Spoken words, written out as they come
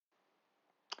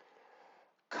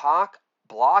Cock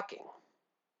blocking.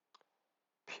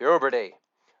 Puberty.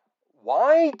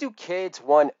 Why do kids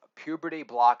want puberty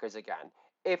blockers again?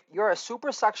 If you're a super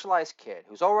sexualized kid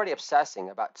who's already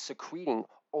obsessing about secreting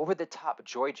over the top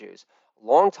joy juice,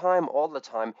 long time, all the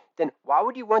time, then why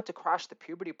would you want to crash the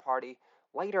puberty party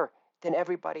later than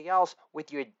everybody else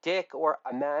with your dick or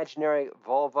imaginary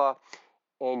vulva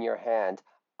in your hand?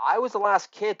 I was the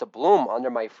last kid to bloom under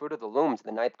my Fruit of the Looms in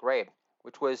the ninth grade,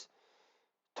 which was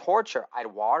torture. I'd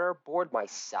waterboard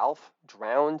myself,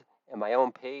 drowned in my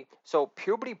own pee. So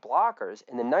puberty blockers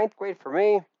in the ninth grade for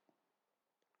me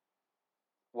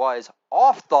was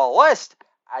off the list.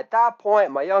 At that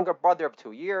point, my younger brother of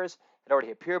 2 years had already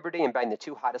hit puberty and banged the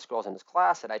two hottest girls in his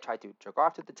class that I tried to jerk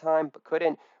off to at the time but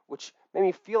couldn't, which made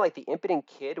me feel like the impotent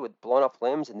kid with blown up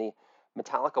limbs in the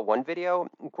Metallica 1 video.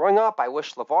 Growing up, I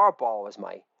wished LeVar Ball was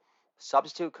my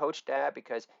substitute coach dad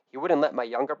because he wouldn't let my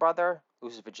younger brother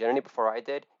lose his virginity before I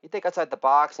did. He'd think outside the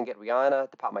box and get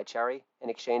Rihanna to pop my cherry in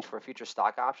exchange for future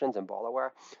stock options and baller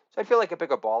wear. So I'd feel like a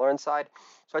bigger baller inside.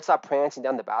 So I'd stop prancing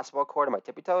down the basketball court on my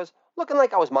tippy toes, looking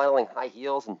like I was modeling high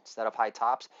heels instead of high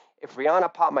tops. If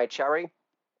Rihanna popped my cherry,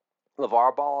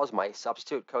 LeVar Ball, as my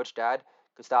substitute coach dad,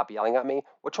 could stop yelling at me.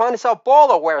 We're trying to sell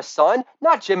baller wear, son,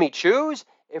 not Jimmy Choo's.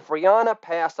 If Rihanna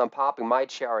passed on popping my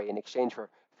cherry in exchange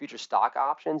for future stock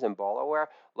options and baller wear,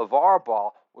 LeVar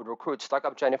Ball would recruit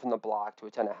stuck-up Jenny from the block to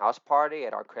attend a house party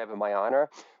at our crib in my honor.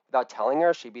 Without telling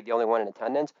her she'd be the only one in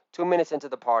attendance, 2 minutes into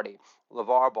the party,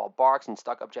 LeVar Ball barks in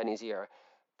stuck-up Jenny's ear.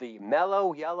 The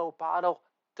mellow yellow bottle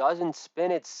doesn't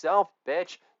spin itself,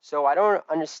 bitch. So I don't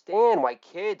understand why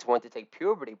kids want to take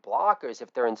puberty blockers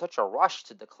if they're in such a rush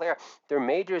to declare their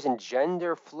majors in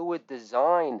gender fluid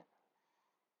design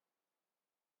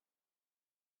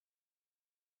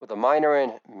with a minor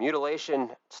in mutilation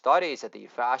studies at the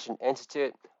Fashion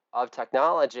Institute of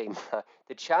Technology.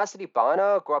 Did Chastity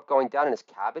Bono grow up going down in his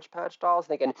Cabbage Patch dolls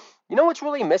thinking, you know what's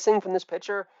really missing from this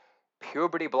picture?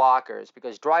 Puberty blockers,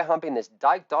 because dry humping this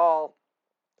dyke doll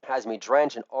has me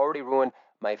drenched and already ruined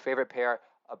my favorite pair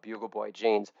of Bugle Boy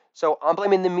jeans. So I'm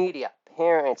blaming the media,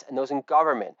 parents, and those in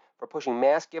government for pushing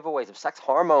mass giveaways of sex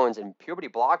hormones and puberty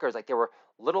blockers like they were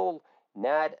little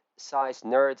nad-sized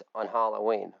nerds on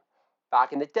Halloween.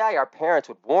 Back in the day, our parents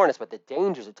would warn us about the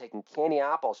dangers of taking candy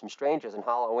apples from strangers on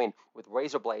Halloween with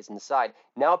razor blades inside.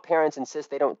 Now parents insist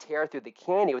they don't tear through the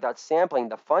candy without sampling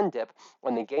the fun dip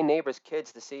on the gay neighbor's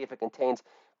kids to see if it contains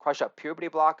crush up puberty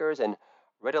blockers and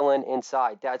Ritalin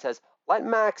inside. Dad says, let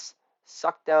Max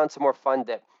suck down some more fun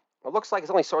dip. It looks like his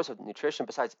only source of nutrition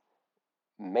besides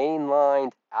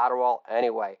mainlined Adderall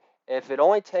anyway. If it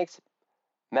only takes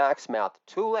Max mouth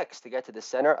 2 licks to get to the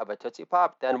center of a Tootsie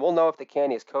Pop, then we'll know if the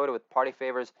candy is coated with party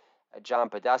favors at John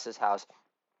Podesta's house.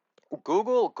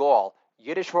 Google Gaul,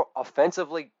 Yiddish for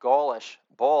offensively Gaulish,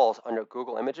 balls under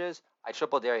Google Images. I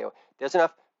triple dare you. There's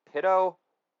enough pedo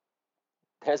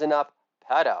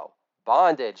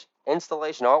bondage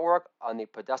installation artwork on the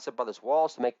Podesta Brothers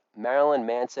walls to make Marilyn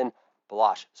Manson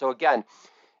blush. So again,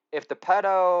 if the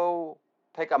pedo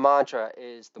pickup mantra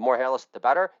is the more hairless the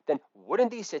better, then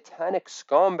wouldn't these satanic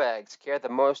scumbags care the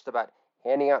most about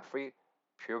handing out free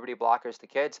puberty blockers to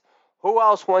kids? Who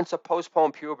else wants to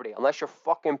postpone puberty unless you're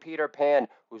fucking Peter Pan,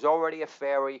 who's already a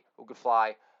fairy who could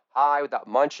fly high without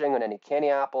munching on any candy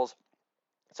apples?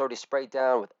 It's already sprayed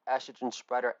down with estrogen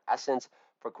spreader essence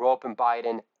for Grow Up and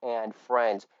Biden and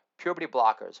friends. Puberty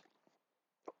blockers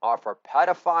are for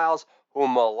pedophiles who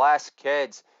molest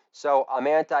kids. So I'm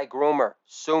anti-groomer.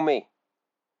 Sue me.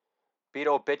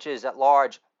 Beto bitches at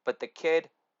large, but the kid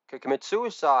could commit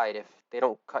suicide if they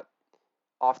don't cut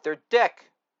off their dick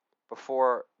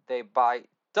before they buy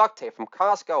duct tape from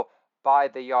Costco by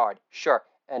the yard. Sure,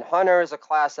 and Hunter is a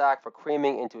class act for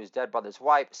creaming into his dead brother's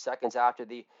wife seconds after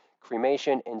the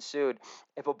cremation ensued.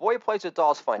 If a boy plays with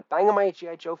dolls, fine. Banging my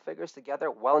G.I. Joe figures together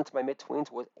well into my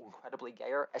mid-tweens was incredibly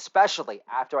gayer, especially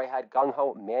after I had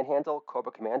gung-ho manhandle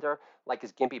Cobra Commander like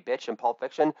his gimpy bitch in Pulp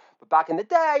Fiction. But back in the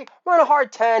day, around a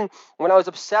hard 10, when I was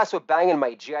obsessed with banging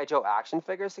my G.I. Joe action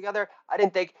figures together, I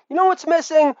didn't think, you know what's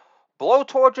missing?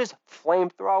 Blowtorches,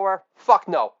 flamethrower? Fuck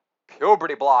no.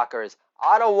 Puberty blockers.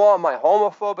 I don't want my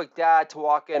homophobic dad to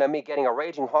walk in on me getting a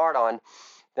raging hard on.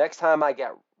 Next time I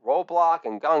get Roadblock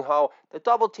and Gung Ho, the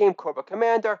double team Cobra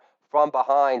Commander from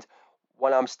behind.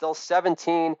 When I'm still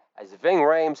 17, as Ving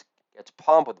Rhames gets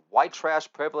pumped with white trash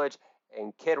privilege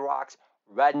and Kid Rock's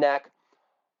redneck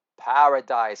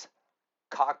paradise,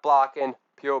 cock blocking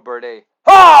puberty.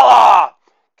 Holla!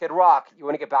 Kid Rock, you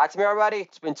want to get back to me already?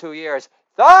 It's been 2 years.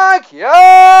 Thank you!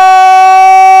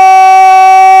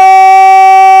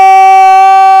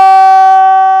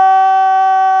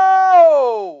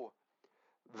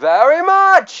 Very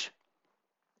much!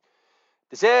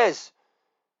 This is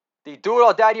the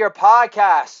Doodle Dad Year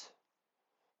podcast.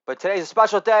 But today's a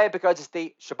special day because it's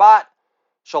the Shabbat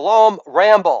Shalom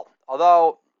Ramble.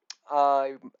 Although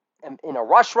I am in a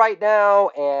rush right now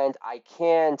and I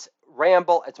can't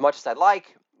ramble as much as I'd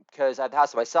like because I have the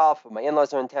house to myself. My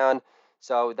in-laws are in town,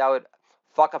 so that would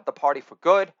fuck up the party for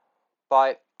good.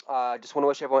 But I just want to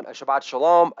wish everyone a Shabbat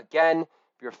Shalom. Again,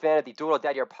 if you're a fan of the Doodle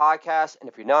Dad Year podcast, and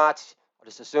if you're not, I'll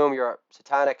just assume you're a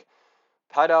satanic,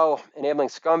 pedo-enabling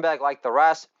scumbag like the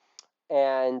rest.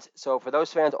 And so for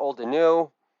those fans, old and new,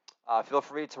 feel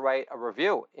free to write a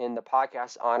review in the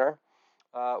podcast honor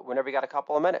whenever you got a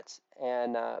couple of minutes.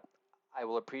 And I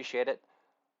will appreciate it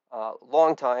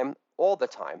long time, all the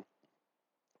time.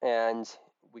 And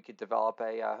we could develop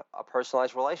a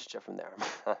personalized relationship from there.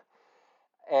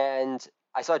 And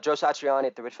I saw Joe Satriani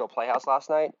at the Richfield Playhouse last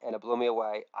night, and it blew me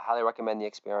away. I highly recommend the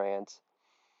experience.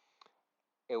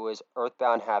 It was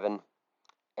earthbound heaven,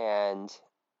 and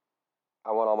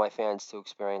I want all my fans to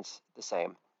experience the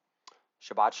same.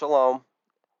 Shabbat Shalom,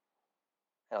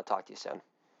 and I'll talk to you soon.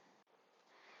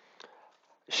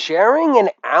 Sharing an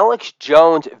Alex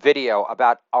Jones video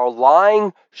about our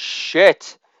lying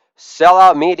shit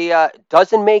sellout media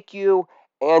doesn't make you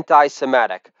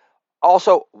anti-Semitic.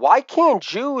 Also, why can't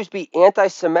Jews be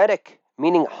anti-Semitic,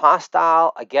 meaning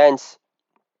hostile against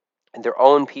their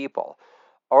own people?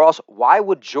 Or else, why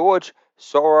would George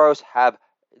Soros have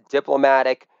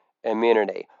diplomatic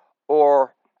immunity?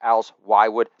 Or else, why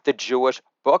would the Jewish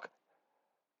Book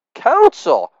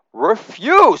Council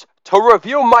refuse to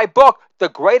review my book, The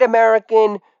Great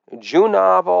American Jew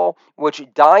Novel, which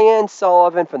Diane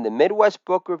Sullivan from the Midwest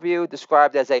Book Review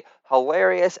described as a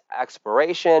hilarious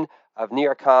exploration of New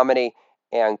York comedy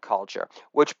and culture,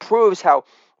 which proves how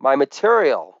my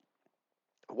material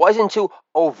wasn't too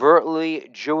overtly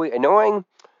Jewy annoying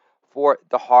for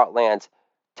the Heartland's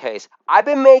taste. I've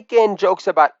been making jokes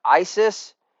about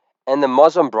ISIS and the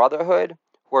Muslim Brotherhood,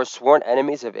 who are sworn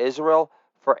enemies of Israel,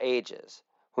 for ages,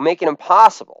 who make it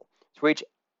impossible to reach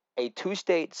a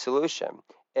two-state solution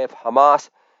if Hamas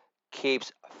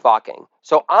keeps fucking.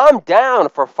 So I'm down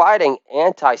for fighting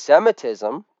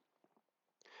anti-Semitism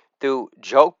through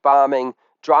joke bombing,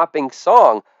 dropping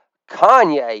song.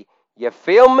 Kanye, you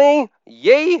feel me?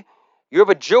 Ye? You have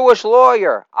a Jewish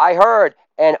lawyer, I heard,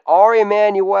 and Ari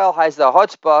Emanuel has the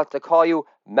chutzpah to call you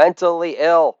mentally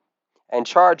ill and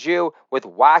charge you with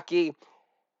wacky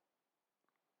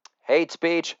hate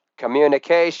speech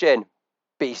communication.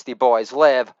 Beastie Boys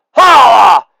live.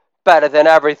 Holla! Better than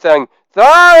everything.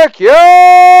 Thank you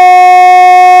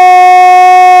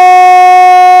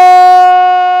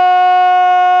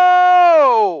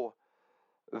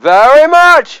very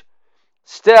much.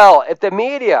 Still, if the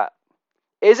media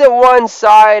isn't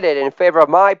one-sided in favor of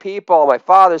my people, my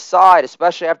father's side,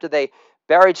 especially after they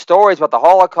buried stories about the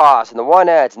Holocaust and the one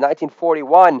ads in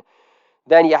 1941,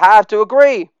 then you have to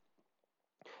agree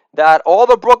that all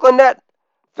the Brooklyn Net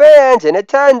fans in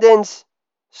attendance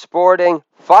sporting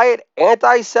Fight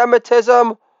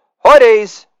Anti-Semitism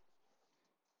hoodies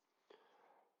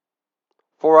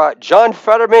for a John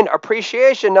Fetterman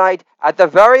Appreciation Night, at the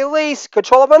very least,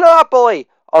 control a monopoly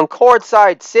on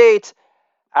courtside seats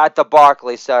at the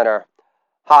Barclays Center.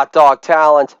 Hot dog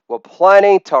talent with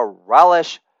plenty to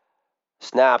relish.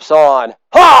 Snaps on.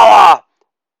 Holla!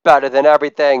 Better than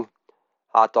everything.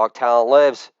 Hot dog talent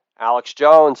lives. Alex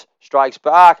Jones strikes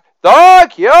back.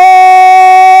 Thank you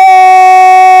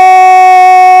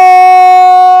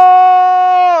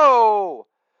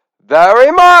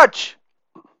very much.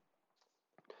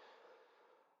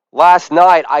 Last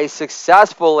night, I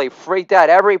successfully freaked out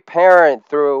every parent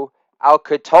through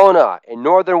Alcatona in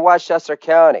northern Westchester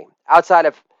County, outside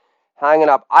of hanging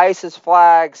up ISIS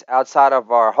flags outside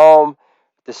of our home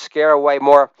to scare away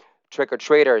more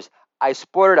trick-or-treaters. I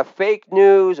sported a fake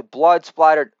news,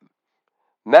 blood-splattered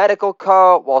medical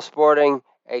coat while sporting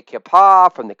a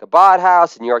kippah from the Chabad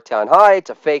House in Yorktown Heights,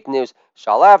 a fake news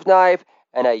Shalev knife,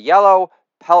 and a yellow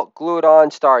pelt glued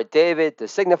on Star David to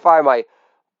signify my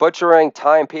butchering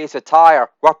timepiece attire.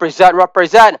 Represent,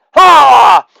 represent.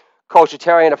 Ha!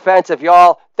 Koshitarian offensive,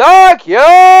 y'all. Thank you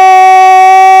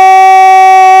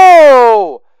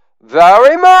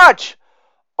very much.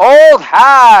 Old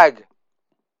hag.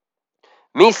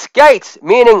 Me skates,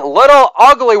 meaning little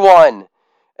ugly one.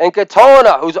 And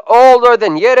Katona, who's older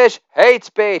than Yiddish hate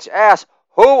speech, asks,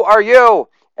 who are you?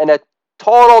 In a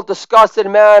total disgusted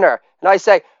manner. And I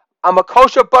say, I'm a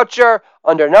kosher butcher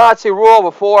under Nazi rule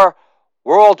before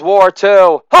World War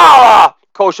II. Holla!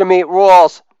 Kosher meat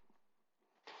rules.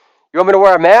 You want me to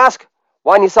wear a mask?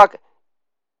 Why don't you suck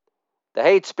the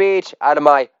hate speech out of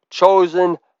my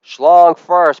chosen schlong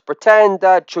first? Pretend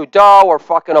that Trudeau or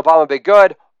fucking Obama be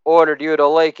good. ordered you to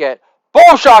leak it.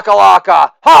 Boom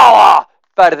shakalaka! Holla!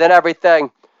 Better than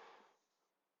everything.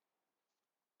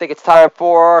 Think it's time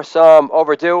for some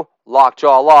overdue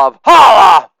lockjaw love.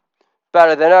 Holla!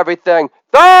 Better than everything.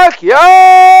 Thank you!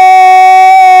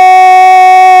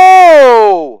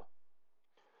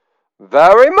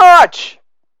 Very much.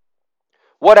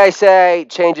 What I say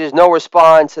changes no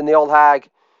response in the old hag.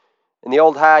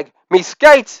 Me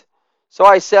skates. So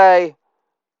I say,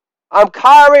 I'm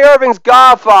Kyrie Irving's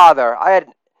godfather.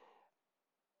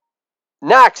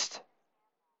 Next.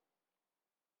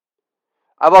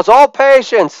 I've lost all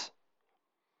patience.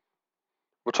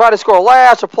 We're trying to score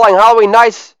last. We're playing Halloween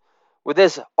Nights with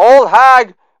this old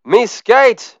hag, me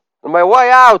skate, on my way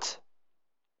out.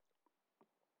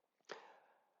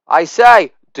 I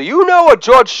say, do you know where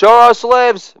George Soros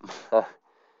lives?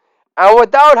 And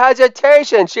without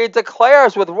hesitation, she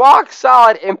declares with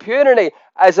rock-solid impunity,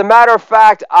 as a matter of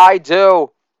fact, I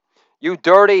do. You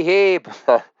dirty heap.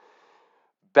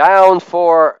 Bound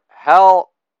for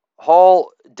hell,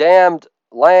 hole, damned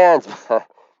lands.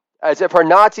 As if her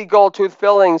Nazi gold tooth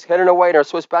fillings hidden away in her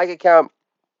Swiss bank account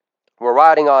were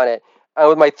riding on it. And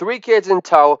with my 3 kids in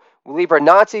tow, we leave her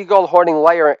Nazi gold hoarding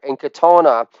lair in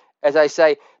Katona. As I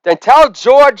say, then tell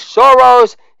George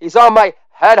Soros he's on my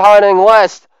headhunting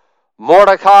list.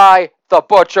 Mordecai the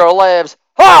Butcher lives.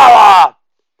 Holla!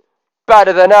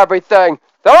 Better than everything.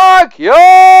 Thank you!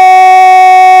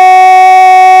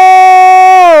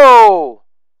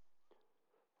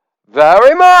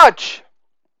 Very much.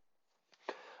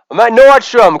 I'm at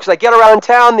Nordstrom because I get around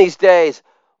town these days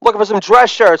looking for some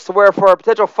dress shirts to wear for a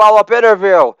potential follow-up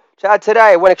interview. Which I had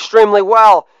today. It went extremely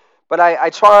well. But I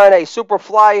try on a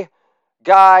Superfly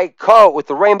guy coat with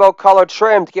the rainbow-colored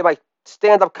trim to get my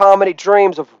stand-up comedy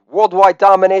dreams of worldwide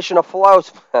domination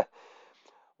afloat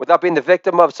without being the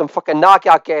victim of some fucking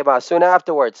knockout game soon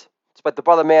afterwards. Despite the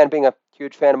brother man being a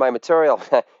huge fan of my material.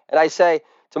 And I say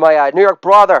to my New York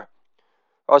brother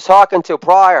I was talking to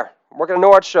prior, working at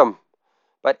Nordstrom,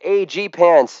 but AG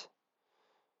pants.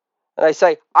 And I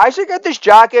say, I should get this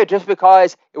jacket just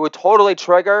because it would totally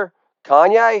trigger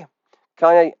Kanye.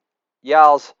 Kanye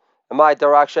yells in my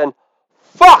direction,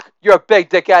 fuck your big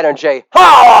dick energy.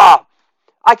 Ha!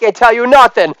 I can't tell you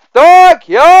nothing. Thank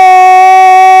you!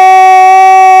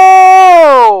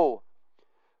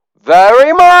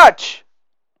 Very much.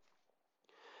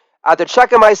 After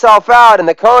checking myself out in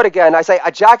the code again, I say,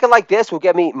 a jacket like this will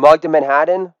get me mugged in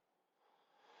Manhattan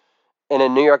in a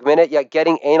New York minute, yet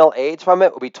getting anal AIDS from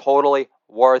it will be totally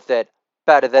worth it.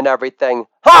 Better than everything.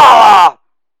 Ha!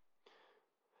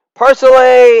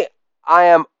 Personally, I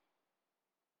am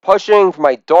pushing for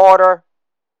my daughter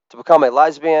to become a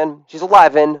lesbian. She's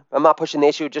 11. I'm not pushing the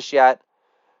issue just yet.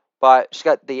 But she's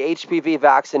got the HPV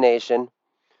vaccination.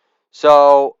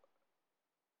 So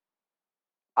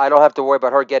I don't have to worry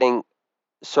about her getting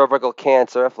cervical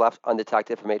cancer if left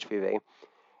undetected from HPV.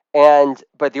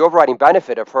 But the overriding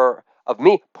benefit of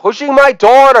me pushing my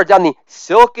daughter down the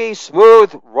silky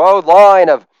smooth road line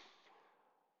of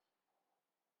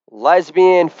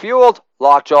lesbian-fueled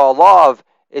lockjaw love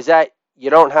is that you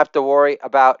don't have to worry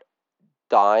about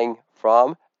dying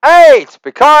from AIDS,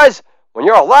 because when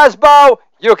you're a lesbo,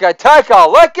 you can take a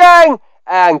licking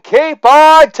and keep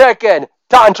on ticking.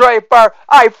 Don Draper,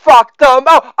 I fucked them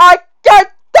out. I can't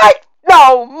take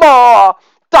no more.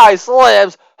 Dice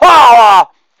lives. Holla!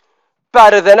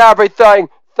 Better than everything.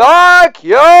 Thank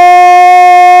you!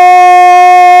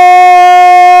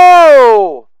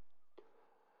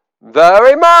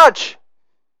 Very much.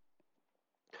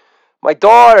 My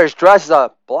daughter's dressed as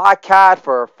a black cat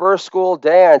for her first school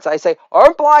dance. I say,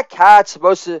 aren't black cats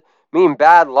supposed to mean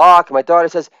bad luck? My daughter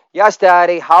says, yes,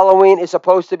 Daddy, Halloween is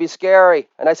supposed to be scary.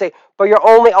 And I say, but you're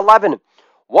only 11.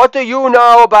 What do you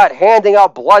know about handing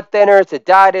out blood thinners to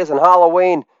daddies on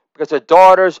Halloween? Because her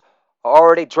daughters are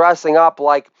already dressing up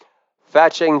like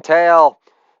fetching tail,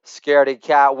 scaredy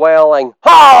cat wailing.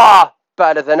 Ha!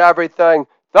 Better than everything.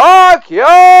 Thank you!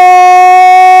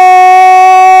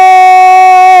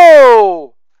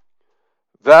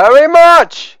 Very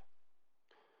much.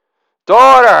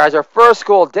 Daughter has her first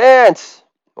school dance.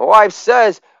 My wife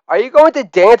says, are you going to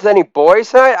dance with any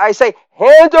boys tonight? I say,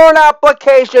 hand her an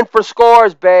application for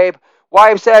scores, babe.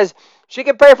 Wife says, she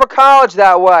can pay for college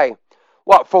that way.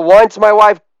 What, for once my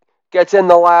wife gets in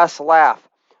the last laugh.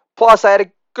 Plus, I had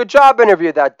a good job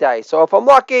interview that day. So if I'm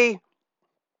lucky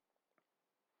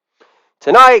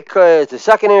tonight, because the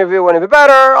second interview went even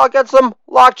better, I'll get some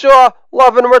lockjaw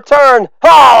love in return.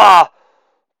 Holla!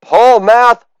 Pole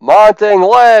math Monting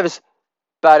lives.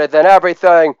 Better than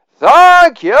everything.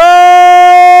 Thank you!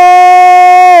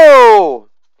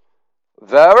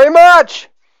 Very much.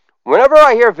 Whenever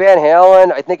I hear Van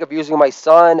Halen, I think of using my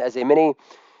son as a mini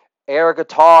air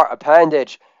guitar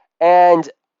appendage. And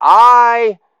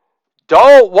I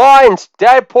don't want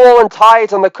Deadpool in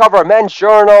tights on the cover of Men's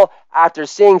Journal after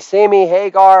seeing Sammy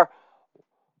Hagar,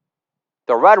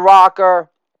 the Red Rocker,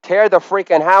 tear the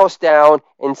freaking house down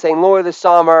in St. Louis this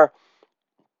summer,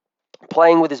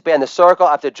 playing with his band The Circle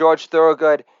after George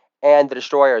Thorogood and the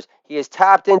Destroyers. He has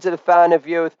tapped into the fountain of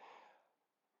youth.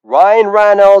 Ryan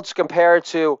Reynolds compared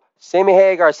to Sammy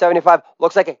Hagar, 75,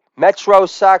 looks like a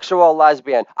metrosexual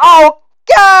lesbian.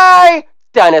 Okay!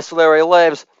 Dennis Leary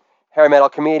lives. Hair metal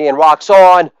comedian rocks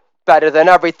on. Better than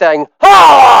everything.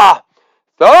 Ha!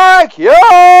 Thank you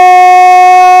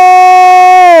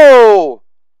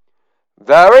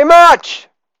very much.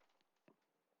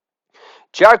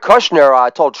 Jared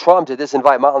Kushner told Trump to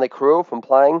disinvite Motley Crue from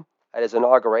playing at his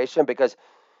inauguration because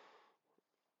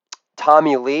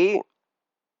Tommy Lee,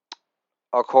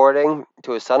 according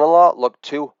to his son-in-law, looked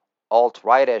too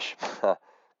alt-rightish.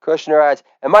 Kushner adds,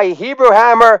 and my Hebrew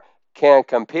Hammer can't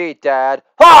compete, Dad.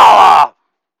 Ha!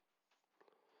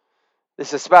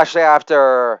 This especially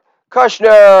after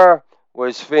Kushner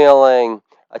was feeling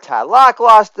a tad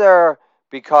lackluster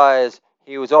because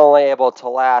he was only able to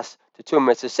last to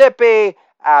Mississippi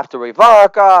after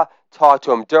Ivanka talked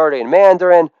to him dirty in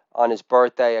Mandarin on his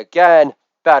birthday again.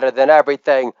 Better than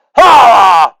everything.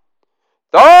 Ha!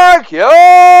 Thank you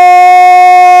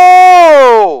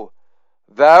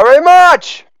very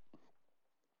much.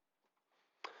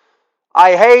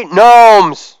 I hate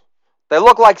gnomes. They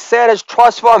look like Santa's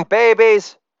trust fund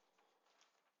babies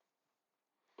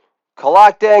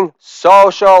collecting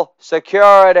Social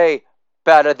Security.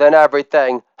 Better than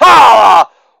everything. Ha!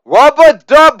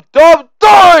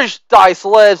 Rub-a-dub-dub-dush! Dice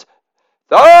lives.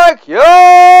 Thank you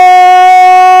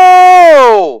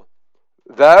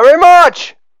very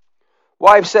much.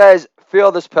 Wife says,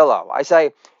 feel this pillow. I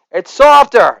say, it's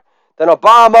softer than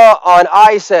Obama on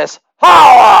ISIS.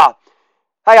 Ha!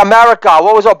 Hey, America,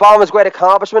 what was Obama's great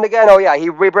accomplishment again? Oh, yeah, he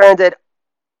rebranded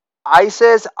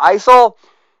ISIL,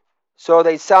 so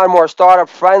they sound more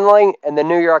startup-friendly in the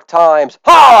New York Times.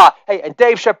 Ha! Hey, and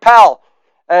Dave Chappelle,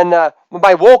 and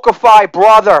my Wokeify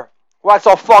brother, who gets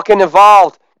all fucking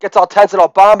involved, gets all tense at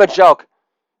Obama joke,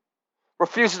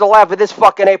 refuses to laugh at this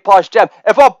fucking A-plus gem.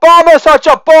 If Obama's such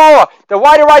a baller, then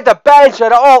why do you ride the bench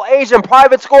at an all-Asian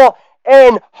private school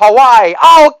in Hawaii?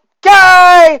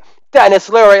 Okay! Dennis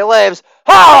Leary lives.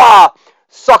 Ha!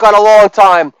 Suck on a long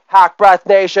time, Hack Breath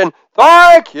Nation.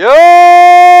 Thank you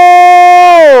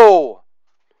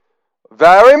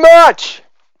very much.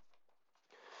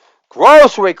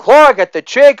 Grocery clerk at the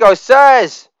Chico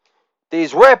says,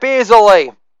 these rip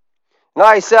easily. And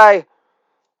I say,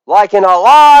 like in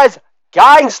Allah's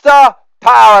gangsta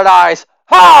paradise.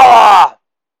 Ha!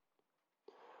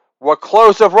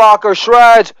 Reclusive rocker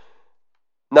shreds.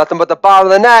 Nothing but the bottom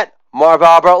of the net. Marv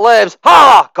Albert lives.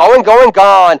 Ha! Going,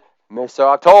 gone. Mr.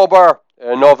 October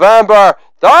in November.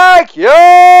 Thank you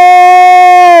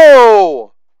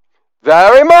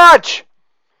very much.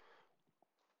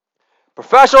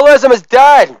 Professionalism is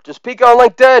dead. Just peek on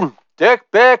LinkedIn. Dick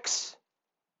Bix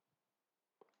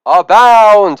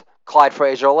abound. Clyde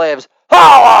Frazier lives.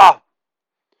 Ha!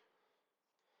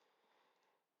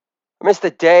 I miss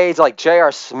the days like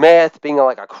J.R. Smith being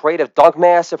like a creative dunk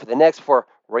master for the Knicks before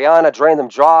Rihanna drained them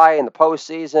dry in the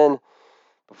postseason,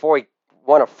 before he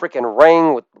won a freaking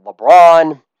ring with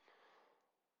LeBron,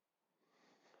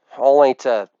 only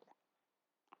to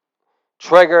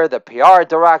trigger the PR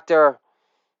director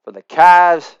for the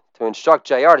Cavs to instruct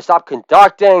JR to stop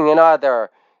conducting another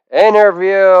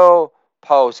interview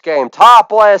post-game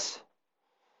topless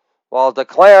while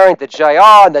declaring to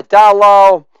JR and the down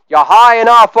low, you're high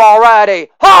enough already.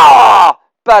 Ha!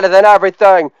 Better than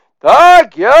everything.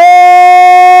 Thank you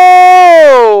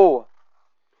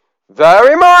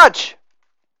very much.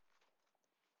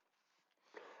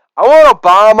 I want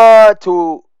Obama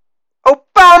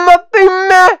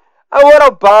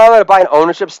to buy an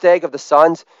ownership stake of the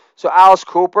Suns so Alice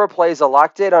Cooper plays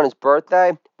elected on his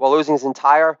birthday while losing his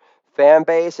entire fan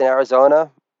base in Arizona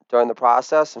during the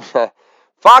process.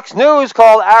 Fox News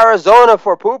called Arizona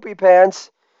for poopy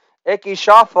pants. Icky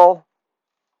Shuffle,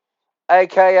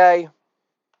 a.k.a.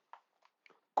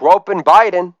 Groping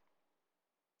Biden,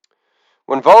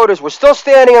 when voters were still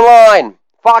standing in line.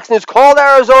 Fox News called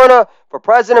Arizona for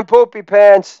President Poopy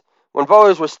Pants when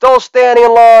voters were still standing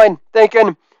in line,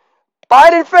 thinking,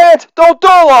 Biden fans don't do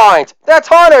lines. That's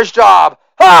Hunter's job.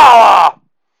 Ha!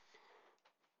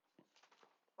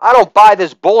 I don't buy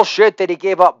this bullshit that he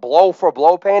gave up blow for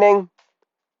blow painting.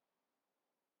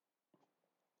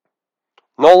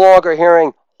 No longer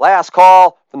hearing last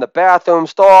call from the bathroom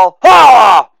stall.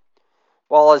 Ha!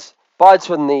 while his buds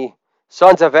from the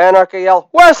Sons of Anarchy yell,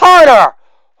 "Where's Hunter?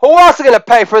 Who else is going to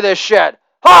pay for this shit?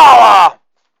 Holla!"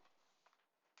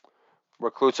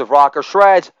 Reclusive rocker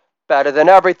shreds, better than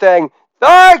everything.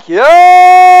 Thank you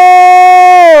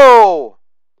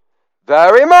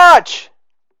very much.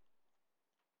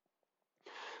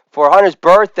 For Hunter's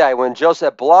birthday, when Jill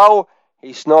said blow,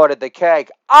 he snorted the cake.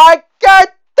 I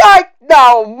can't take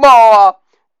no more.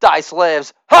 Dice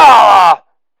lives. Holla!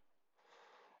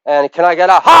 And can I get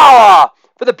a holla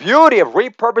for the beauty of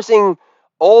repurposing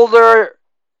older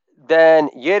than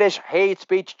Yiddish hate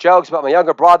speech jokes about my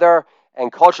younger brother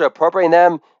and culture appropriating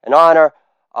them in honor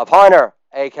of Hunter,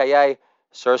 a.k.a.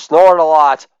 Sir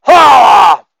Snort-a-Lot.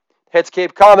 Holla! Hits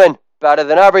keep coming. Better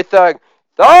than everything.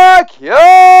 Thank you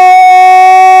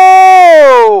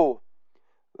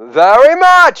very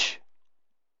much.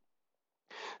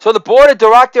 So the board of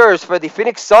directors for the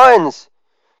Phoenix Suns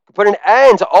put an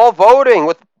end to all voting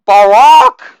with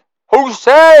Barack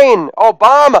Hussein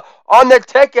Obama on the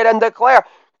ticket and declare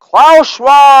Klaus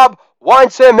Schwab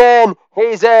wants him in.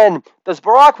 He's in. Does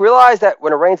Barack realize that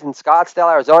when it rains in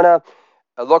Scottsdale, Arizona,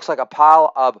 it looks like a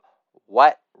pile of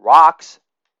wet rocks?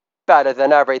 Better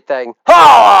than everything.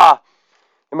 Holla!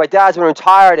 And my dad's been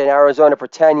retired in Arizona for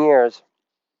 10 years.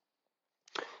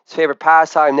 His favorite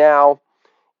pastime now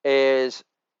is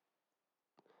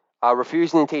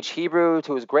refusing to teach Hebrew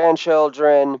to his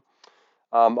grandchildren,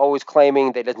 always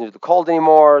claiming that he doesn't do the cold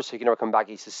anymore, so he can never come back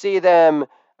east to see them,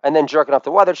 and then jerking off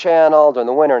the Weather Channel during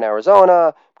the winter in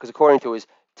Arizona, because according to his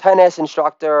tennis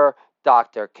instructor,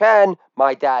 Dr. Ken,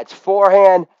 my dad's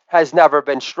forehand has never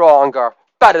been stronger.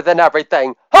 Better than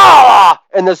everything. Holla!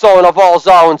 In the zone of all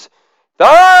zones.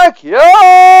 Thank you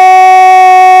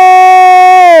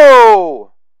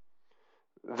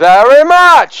very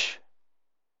much.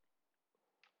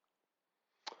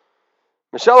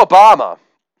 Michelle Obama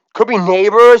could be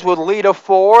neighbors with Lita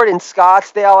Ford in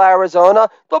Scottsdale, Arizona.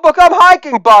 They'll become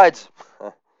hiking buds.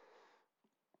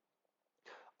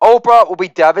 Oprah will be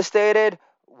devastated,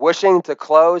 wishing to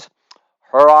close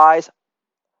her eyes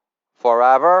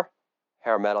forever.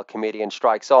 Hair metal comedian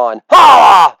strikes on.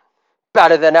 Holla!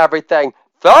 Better than everything.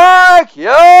 Thank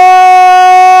you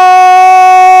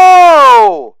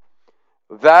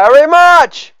very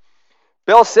much.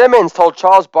 Bill Simmons told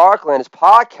Charles Barkley in his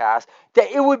podcast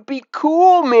that it would be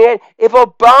cool, man, if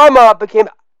Obama became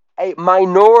a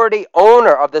minority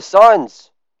owner of the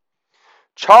Suns.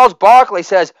 Charles Barkley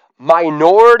says,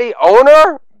 minority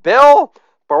owner? Bill,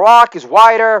 Barack is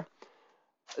whiter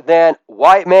than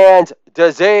white man's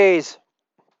disease.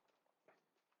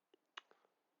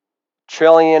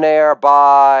 Trillionaire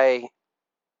by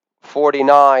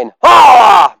 49.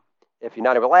 Holla! If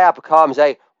United Way Out becomes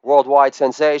a worldwide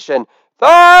sensation.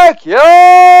 Thank you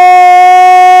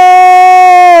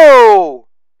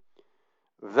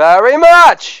very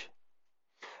much.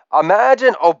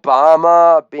 Imagine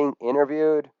Obama being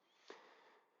interviewed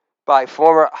by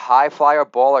former high flyer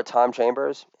baller Tom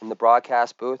Chambers in the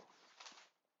broadcast booth.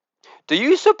 Do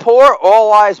you support All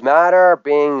Lives Matter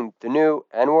being the new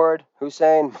N-word,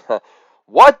 Hussein?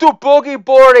 What do boogie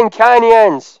boarding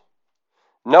canyons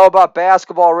know about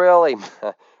basketball, really?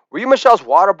 Were you Michelle's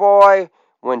water boy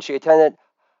when she attended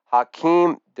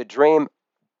Hakeem the Dream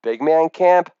Big Man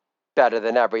Camp? Better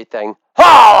than everything.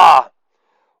 Holla!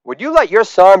 Would you let your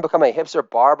son become a hipster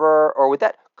barber, or would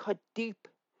that cut deep,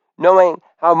 knowing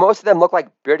how most of them look like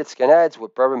bearded skinheads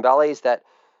with bourbon bellies that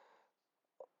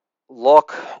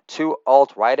look too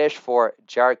alt-rightish for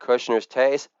Jared Kushner's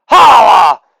taste?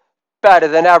 Holla! Better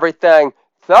than everything.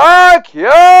 Thank you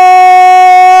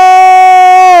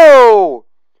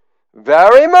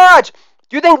very much.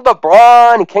 Do you think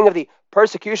LeBron, king of the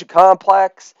persecution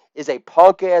complex, is a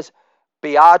punk-ass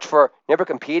biatch for never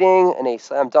competing in a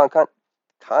slam dunk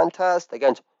contest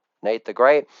against Nate the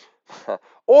Great?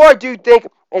 Or do you think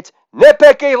it's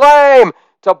nitpicky lame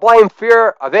to blame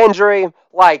fear of injury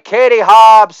like Katie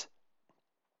Hobbs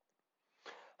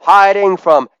hiding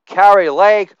from Carrie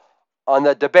Lake on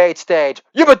the debate stage?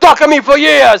 You've been ducking me for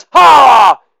years!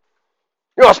 Ha!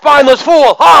 You're a spineless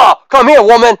fool! Ha! Come here,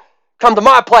 woman! Come to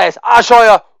my place. I'll show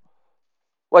you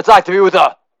what it's like to be with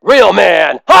a real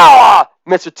man. Ha!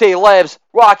 Mr. T lives.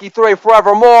 Rocky 3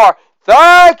 forevermore.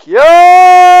 Thank you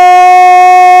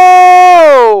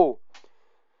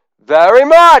very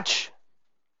much.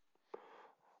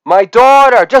 My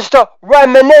daughter, just to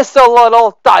reminisce a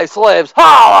little, Dice lives.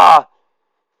 Holla!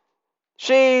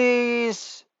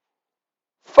 She's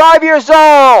 5 years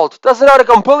old. Doesn't know how to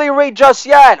completely read just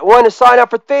yet. Want to sign up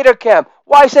for theater camp.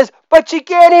 Wife says, but she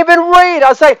can't even read.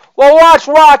 I'll say, well, watch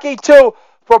Rocky 2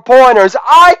 for pointers.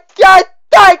 I can't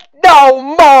take no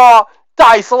more.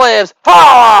 Dice lives.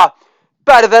 Holla!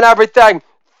 better than everything.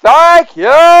 Thank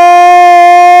you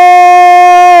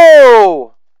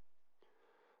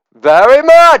very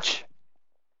much.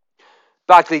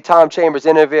 Back to the Tom Chambers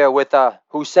interview with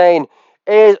Hussein.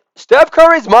 Is Steph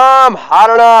Curry's mom hot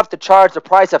enough to charge the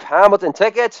price of Hamilton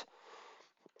tickets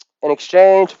in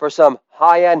exchange for some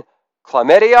high-end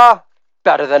chlamydia?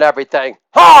 Better than everything.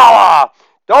 Ha!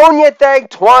 Don't you think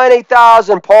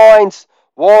 20,000 points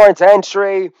warrants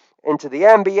entry into the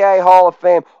NBA Hall of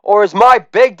Fame? Or is my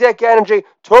big dick energy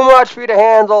too much for you to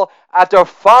handle after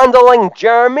fondling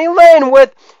Jeremy Lin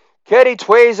with kitty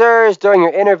tweezers during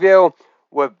your interview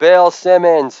with Bill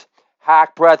Simmons?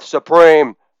 Hack breath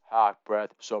supreme. Hack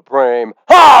breath supreme.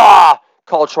 Ha!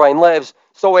 Coltrane lives.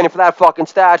 Still waiting for that fucking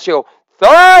statue.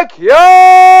 Thank you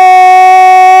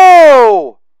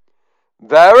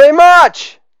very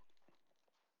much.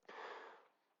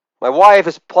 My wife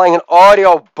is playing an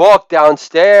audio book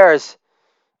downstairs.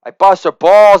 I bust her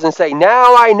balls and say,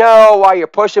 now I know why you're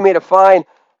pushing me to find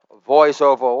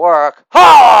voiceover work.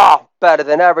 Ha! Better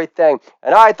than everything.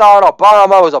 And I thought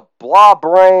Obama was a blob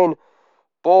brain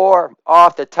bore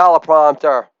off the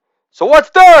teleprompter. So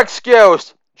what's their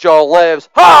excuse? Joe lives.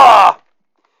 Ha!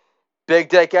 Big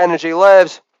dick energy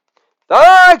lives.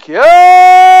 Thank you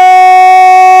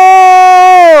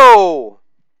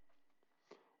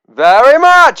very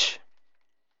much.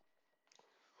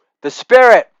 The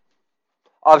spirit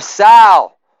of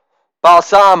Sal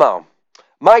Balsamo.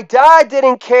 My dad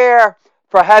didn't care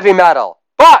for heavy metal,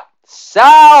 but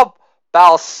Sal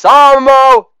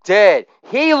Balsamo did.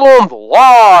 He loomed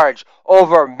large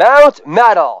over Mount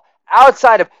Metal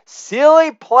outside of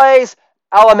Sealy Place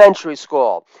Elementary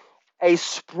School, a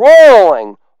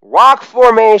sprawling rock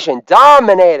formation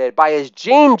dominated by his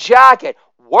jean jacket,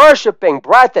 worshiping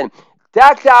Brethren,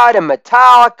 decked out in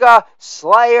Metallica,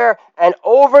 Slayer, and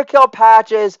Overkill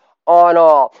patches on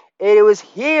all. It was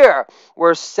here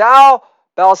where Sal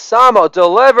Balsamo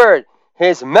delivered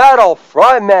his metal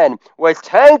frontmen with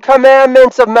 10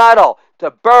 commandments of metal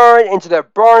to burn into their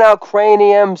burnout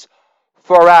craniums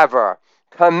forever.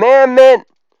 Commandment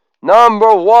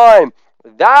number 1,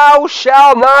 thou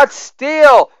shalt not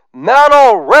steal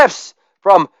metal riffs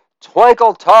from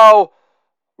Twinkle Toe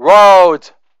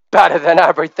Roads. Better than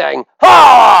everything.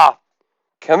 Ha!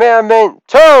 Commandment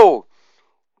 2,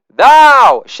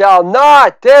 thou shalt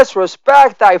not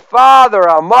disrespect thy father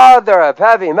or mother of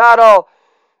heavy metal,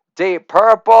 Deep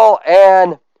Purple,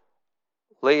 and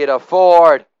Lita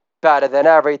Ford. Better than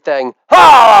everything.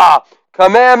 Ha!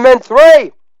 Commandment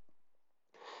 3,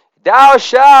 thou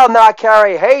shalt not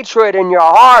carry hatred in your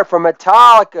heart for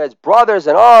Metallica's Brothers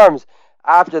in Arms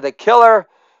after the killer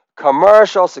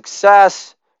commercial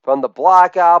success from the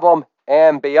Black Album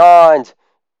and beyond.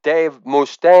 Dave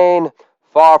Mustaine,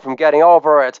 far from getting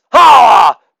over it.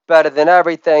 Ha! Better than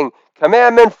everything.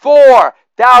 Commandment 4,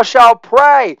 thou shalt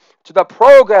pray to the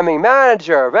programming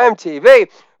manager of MTV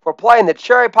for playing the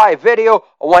Cherry Pie video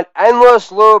on one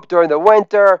endless loop during the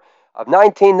winter of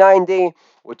 1990,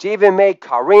 which even made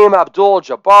Kareem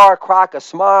Abdul-Jabbar crack a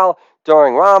smile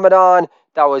during Ramadan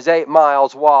that was 8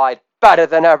 miles wide. Better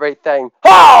than everything.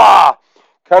 Ha!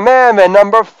 Commandment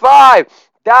number 5,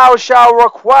 thou shalt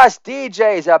request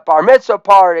DJs at bar mitzvah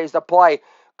parties to play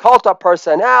Cult of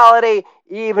Personality,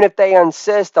 even if they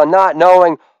insist on not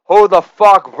knowing who the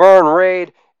fuck Vern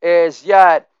Reed is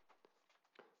yet.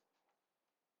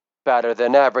 Better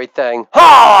than everything.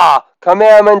 Ha!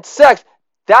 Commandment 6,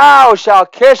 thou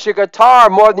shalt kiss your guitar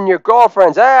more than your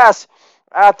girlfriend's ass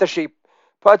after she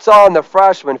puts on the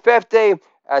freshman 50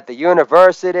 at the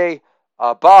University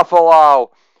of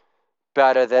Buffalo.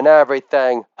 Better than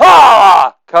everything.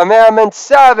 Ha! Commandment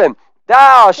 7,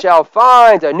 thou shalt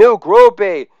find a new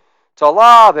groupie to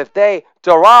love if they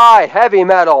deride heavy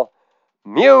metal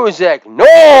music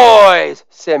noise.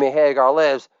 Sammy Hagar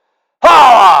lives.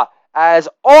 Ha! As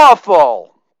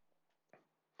awful.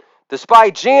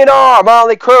 Despite GNR,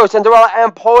 Motley Crue, Cinderella,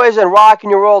 and Poison rocking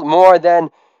your world more than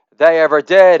they ever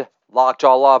did,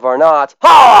 Lockjaw love or not.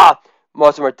 Ha!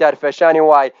 Most of them are dead fish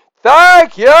anyway.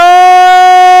 Thank you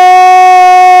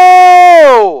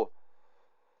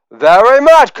very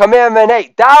much. Commandment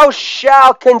 8, thou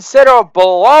shalt consider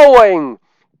blowing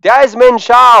Desmond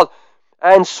Child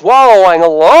and swallowing a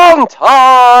long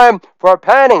time for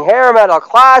penning hair metal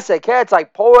classic hits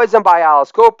like Poison by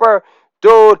Alice Cooper,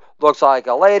 Dude Looks Like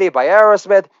a Lady by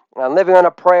Aerosmith, and Living on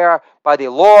a Prayer by the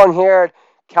long-haired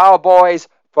cowboys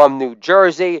from New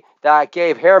Jersey that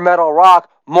gave hair metal rock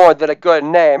more than a good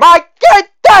name. I can't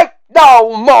take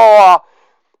no more.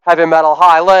 Heavy metal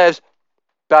high lives.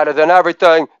 Better than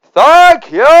everything.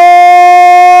 Thank you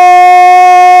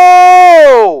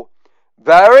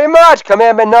very much.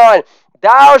 Commandment 9,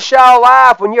 Thou shalt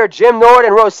laugh when you're Jim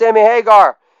Norton roast Sammy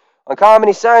Hagar on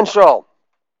Comedy Central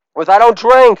with I don't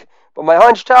drink, but my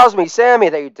hunch tells me, Sammy,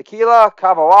 that your tequila,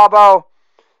 Cavawabo,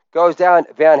 goes down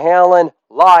Van Halen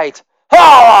light.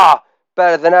 Ha!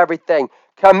 Better than everything.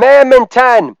 Commandment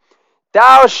 10.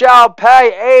 Thou shalt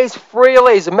pay Ace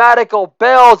Frehley's medical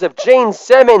bills if Gene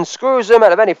Simmons screws him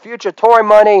out of any future touring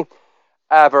money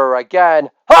ever again.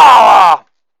 Ha!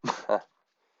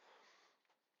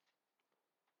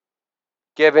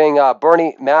 Giving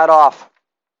Bernie Madoff.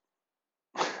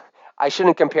 I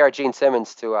shouldn't compare Gene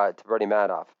Simmons to Bernie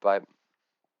Madoff, but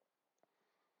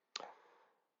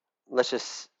let's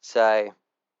just say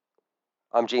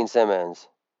I'm Gene Simmons.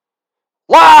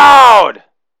 Loud!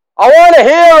 I want to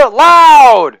hear it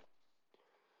loud!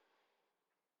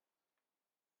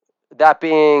 That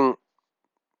being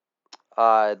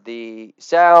the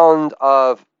sound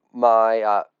of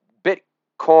my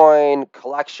Bitcoin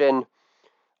collection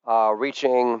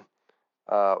reaching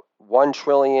 $1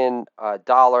 trillion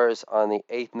on the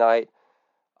 8th night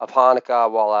of Hanukkah,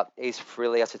 while Ace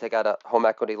Frehley has to take out a home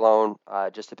equity loan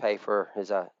just to pay for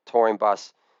his touring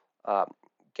bus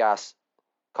gas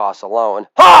costs alone.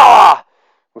 Ha!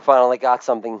 We finally got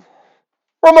something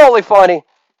remotely funny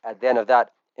at the end of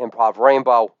that improv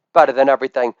rainbow. Better than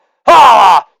everything.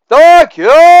 Ha! Thank you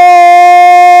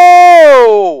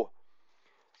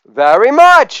very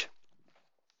much.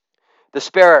 The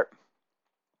spirit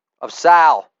of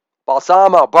Sal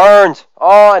Balsamo burns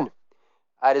on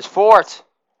at his fort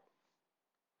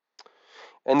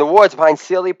in the woods behind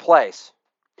Sealy Place.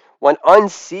 One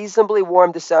unseasonably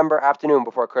warm December afternoon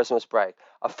before Christmas break,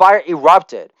 a fire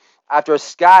erupted after a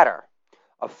scatter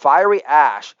of fiery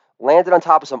ash landed on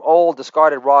top of some old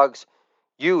discarded rugs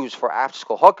used for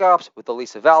after-school hookups with the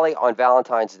Lisa Valley on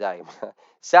Valentine's Day.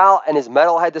 Sal and his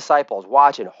metalhead disciples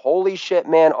watch in holy shit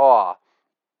man awe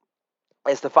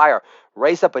as the fire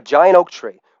raced up a giant oak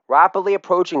tree, rapidly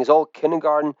approaching his old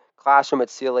kindergarten classroom at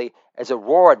Sealy as it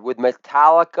roared with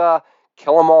Metallica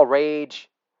Kill 'Em All rage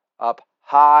up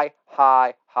high,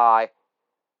 high, high,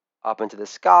 up into the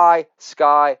sky,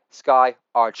 sky, sky,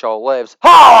 Archo lives.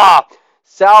 Ha!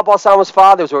 Sal Balsamo's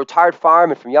father was a retired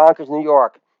fireman from Yonkers, New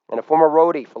York, and a former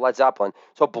roadie for Led Zeppelin.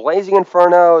 So blazing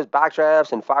infernos,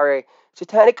 backdrafts, and fiery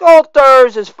satanic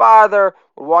altars his father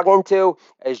would walk into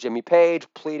as Jimmy Page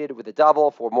pleaded with the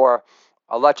devil for more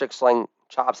electric sling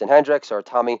chops than Hendrix or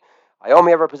Tommy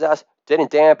Iommi ever possessed,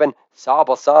 didn't dampen Sal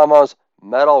Balsamo's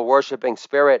metal-worshipping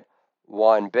spirit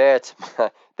one bit.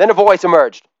 Then a voice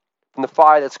emerged from the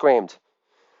fire that screamed,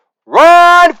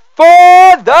 "Run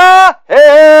for the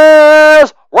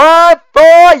hills! Run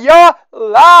for your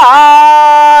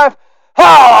life!"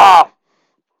 Ha!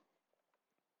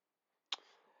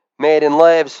 Maiden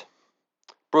lives.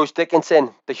 Bruce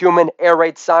Dickinson, the human air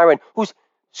raid siren whose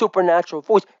supernatural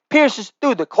voice pierces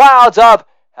through the clouds of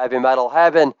heavy metal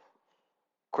heaven.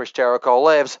 Chris Jericho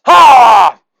lives.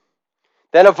 Ha!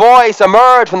 Then a voice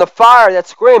emerged from the fire that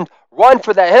screamed, "Run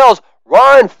for the hills!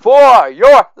 Run for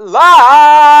your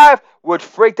life!" Which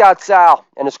freaked out Sal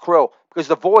and his crew because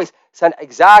the voice sounded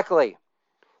exactly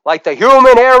like the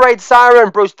human air raid siren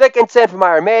Bruce Dickinson from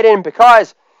Iron Maiden,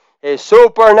 because his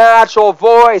supernatural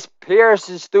voice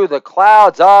pierces through the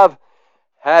clouds of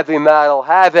heavy metal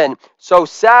heaven. So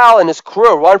Sal and his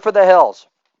crew run for the hills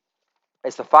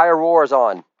as the fire roars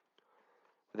on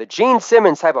with a Gene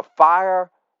Simmons type of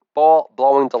fireball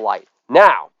blowing delight.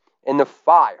 Now, in the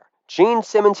fire, Gene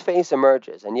Simmons' face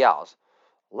emerges and yells,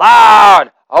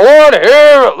 "Loud! I want to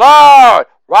hear it loud!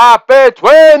 Right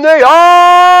between the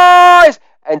eyes!"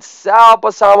 And Sal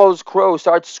Balsamo's crew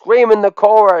starts screaming the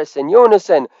chorus in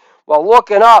unison while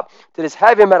looking up to this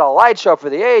heavy metal light show for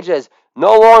the ages,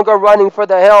 no longer running for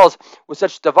the hills with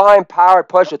such divine powered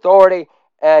push authority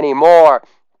anymore.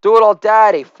 Doodle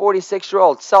Daddy,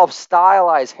 46-year-old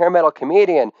self-stylized hair metal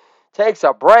comedian, takes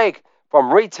a break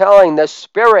from retelling the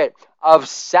spirit of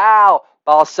Sal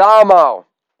Balsamo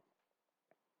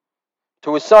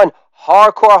to his son,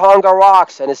 Hardcore Hunger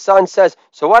Rocks, and his son says,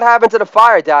 "So what happened to the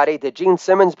fire, Daddy? Did Gene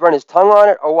Simmons burn his tongue on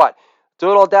it, or what?"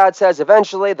 Doodle Dad says,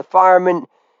 "Eventually, the firemen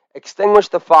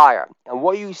extinguished the fire, and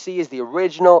what you see is the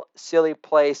original Sealy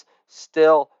Place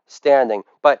still standing.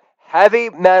 But heavy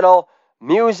metal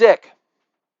music,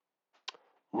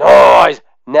 noise,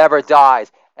 never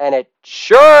dies, and it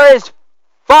sure as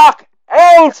fuck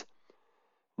ain't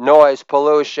noise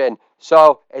pollution.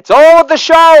 So it's all with the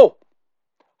show.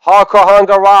 Hardcore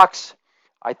Hunger Rocks.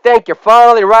 I think you're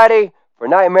finally ready for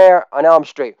Nightmare on Elm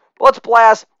Street. But let's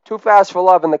blast Too Fast for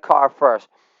Love in the car first.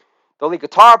 The lead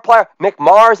guitar player, Mick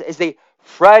Mars, is the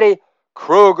Freddy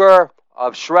Krueger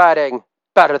of shredding.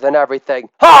 Better than everything.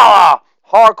 Ha!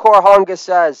 Hardcore Hunger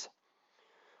says,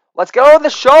 Let's get on with the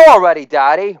show already,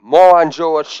 Daddy. Moron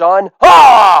Jewish son.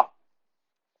 Ha!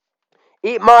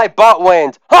 Eat my butt,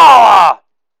 wind. Ha!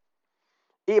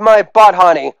 Eat my butt,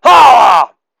 honey.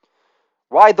 Ha!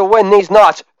 Ride the wind these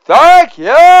nuts. Thank you!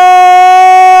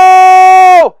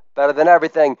 Better than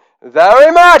everything.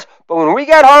 Very much. But when we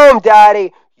get home,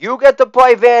 Daddy, you get to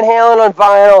play Van Halen on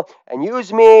vinyl and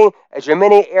use me as your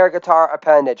mini air guitar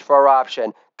appendage for our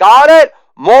option. Got it?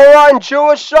 Moron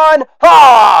Jewish son?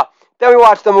 Ha! Then we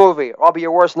watch the movie. I'll be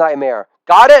your worst nightmare.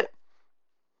 Got it?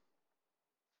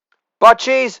 Butt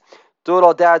cheese?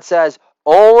 Doodle Dad says,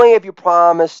 only if you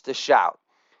promise to shout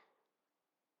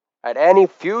at any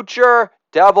future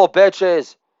devil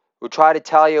bitches who try to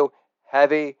tell you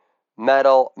heavy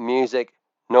metal music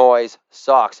noise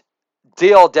sucks.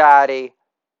 Deal, Daddy.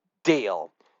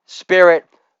 Deal. Spirit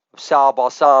of Sal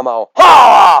Balsamo.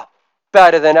 Ha!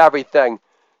 Better than everything.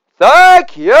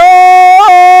 Thank you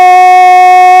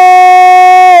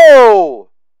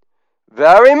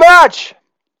very much.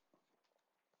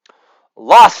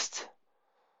 Lust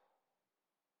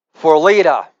for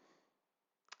Lita.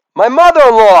 My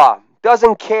mother-in-law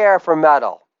doesn't care for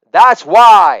metal. That's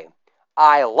why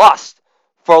I lust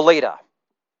for Lita.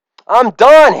 I'm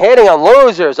done hitting on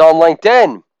losers on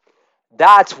LinkedIn.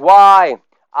 That's why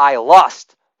I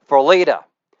lust for Lita.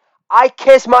 I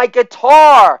kiss my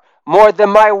guitar more than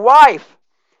my wife.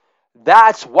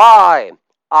 That's why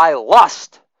I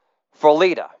lust for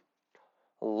Lita.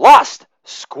 Lust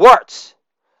squirts.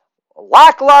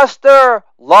 Lackluster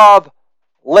love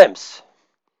limps.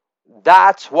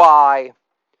 That's why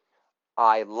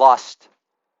I lust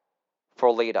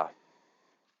for Lita.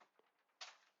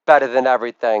 Better than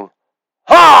everything.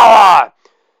 Ha!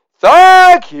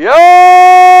 Thank you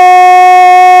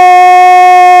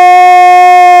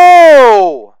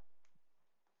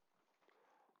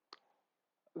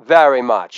very much.